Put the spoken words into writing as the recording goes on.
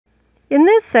In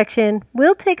this section,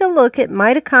 we'll take a look at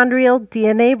mitochondrial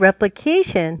DNA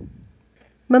replication.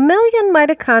 Mammalian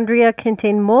mitochondria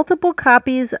contain multiple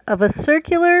copies of a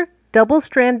circular,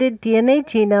 double-stranded DNA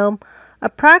genome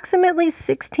approximately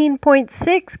 16.6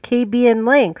 kb in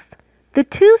length. The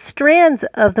two strands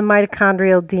of the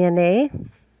mitochondrial DNA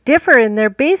differ in their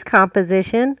base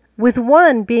composition, with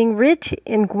one being rich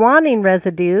in guanine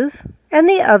residues and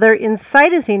the other in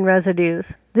cytosine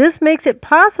residues. This makes it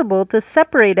possible to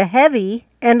separate a heavy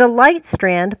and a light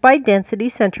strand by density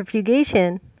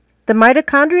centrifugation. The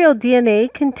mitochondrial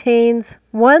DNA contains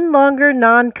one longer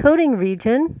non-coding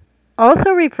region,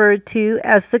 also referred to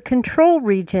as the control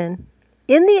region.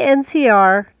 In the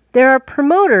NCR, there are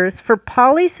promoters for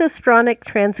polycistronic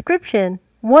transcription,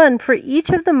 one for each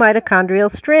of the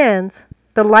mitochondrial strands,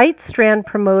 the light strand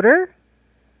promoter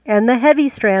and the heavy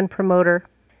strand promoter.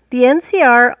 The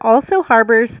NCR also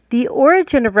harbors the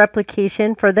origin of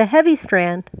replication for the heavy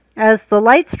strand, as the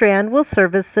light strand will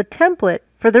serve as the template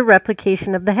for the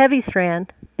replication of the heavy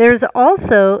strand. There is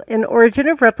also an origin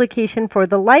of replication for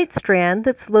the light strand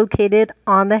that's located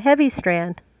on the heavy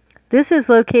strand. This is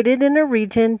located in a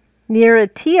region near a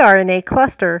tRNA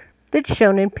cluster that's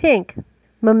shown in pink.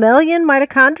 Mammalian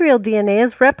mitochondrial DNA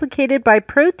is replicated by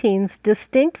proteins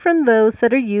distinct from those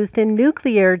that are used in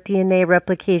nuclear DNA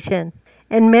replication,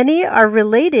 and many are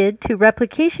related to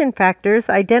replication factors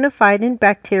identified in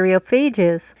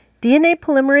bacteriophages. DNA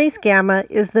polymerase gamma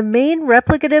is the main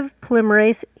replicative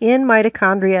polymerase in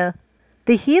mitochondria.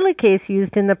 The helicase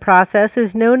used in the process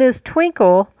is known as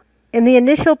TWINKLE, and the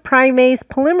initial primase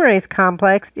polymerase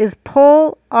complex is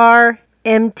pol-R-MT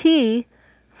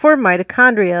for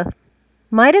mitochondria.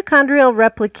 Mitochondrial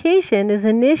replication is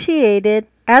initiated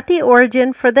at the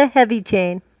origin for the heavy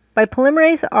chain by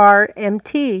polymerase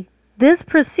RMT. This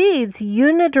proceeds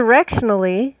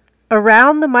unidirectionally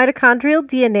around the mitochondrial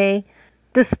DNA,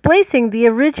 displacing the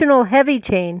original heavy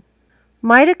chain.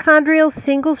 Mitochondrial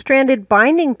single-stranded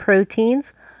binding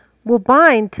proteins will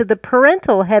bind to the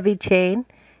parental heavy chain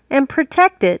and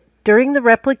protect it during the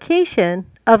replication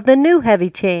of the new heavy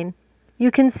chain. You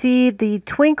can see the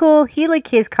TWINKLE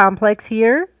helicase complex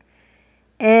here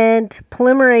and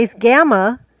polymerase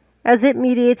gamma as it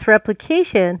mediates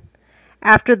replication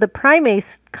after the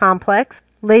primase complex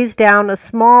lays down a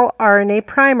small RNA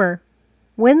primer.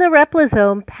 When the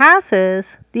replisome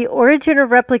passes the origin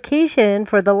of replication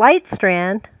for the light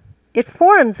strand, it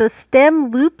forms a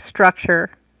stem loop structure.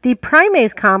 The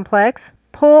primase complex,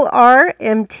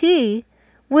 pol-R-MT,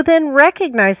 will then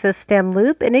recognize this stem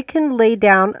loop, and it can lay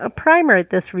down a primer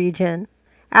at this region.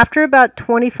 After about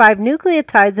 25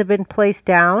 nucleotides have been placed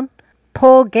down,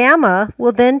 pol gamma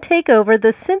will then take over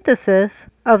the synthesis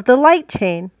of the light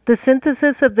chain. The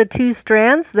synthesis of the two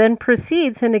strands then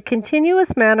proceeds in a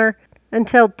continuous manner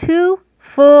until two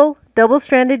full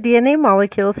double-stranded DNA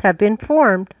molecules have been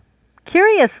formed.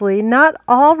 Curiously, not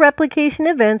all replication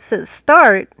events that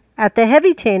start at the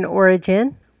heavy chain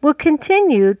origin will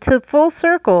continue to full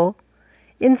circle.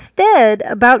 Instead,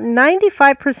 about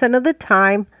 95% of the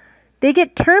time, they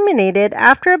get terminated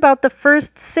after about the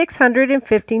first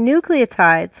 650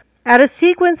 nucleotides at a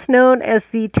sequence known as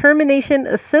the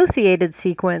termination-associated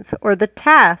sequence, or the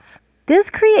TAS.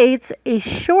 This creates a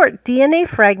short DNA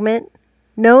fragment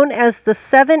known as the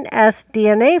 7S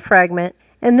DNA fragment,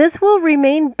 and this will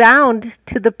remain bound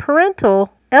to the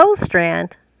parental L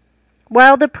strand,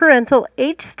 while the parental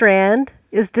H strand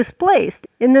is displaced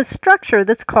in this structure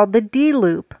that's called the D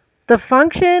loop. The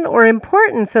function or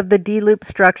importance of the D loop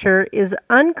structure is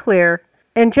unclear,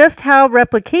 and just how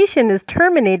replication is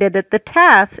terminated at the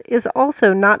TAS is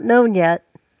also not known yet.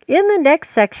 In the next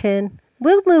section,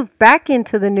 we'll move back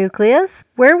into the nucleus,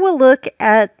 where we'll look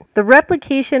at the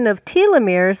replication of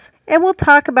telomeres, and we'll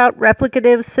talk about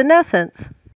replicative senescence.